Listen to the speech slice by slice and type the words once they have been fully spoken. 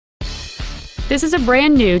This is a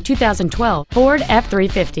brand new 2012 Ford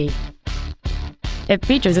F-350. It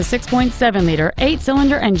features a 6.7-liter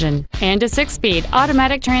 8-cylinder engine and a 6-speed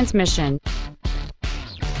automatic transmission.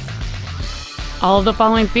 All of the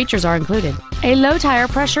following features are included: a low tire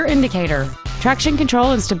pressure indicator, traction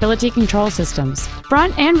control and stability control systems,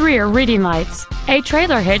 front and rear reading lights, a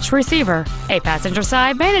trailer hitch receiver, a passenger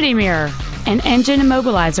side vanity mirror, an engine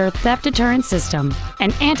immobilizer theft deterrent system,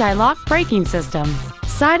 an anti-lock braking system,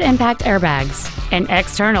 side impact airbags, an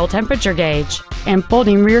external temperature gauge, and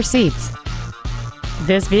folding rear seats.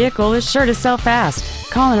 This vehicle is sure to sell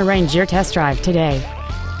fast. Call and arrange your test drive today.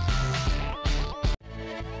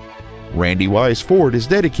 Randy Wise Ford is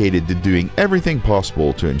dedicated to doing everything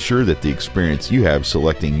possible to ensure that the experience you have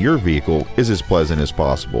selecting your vehicle is as pleasant as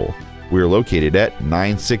possible. We are located at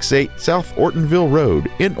 968 South Ortonville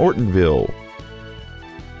Road in Ortonville.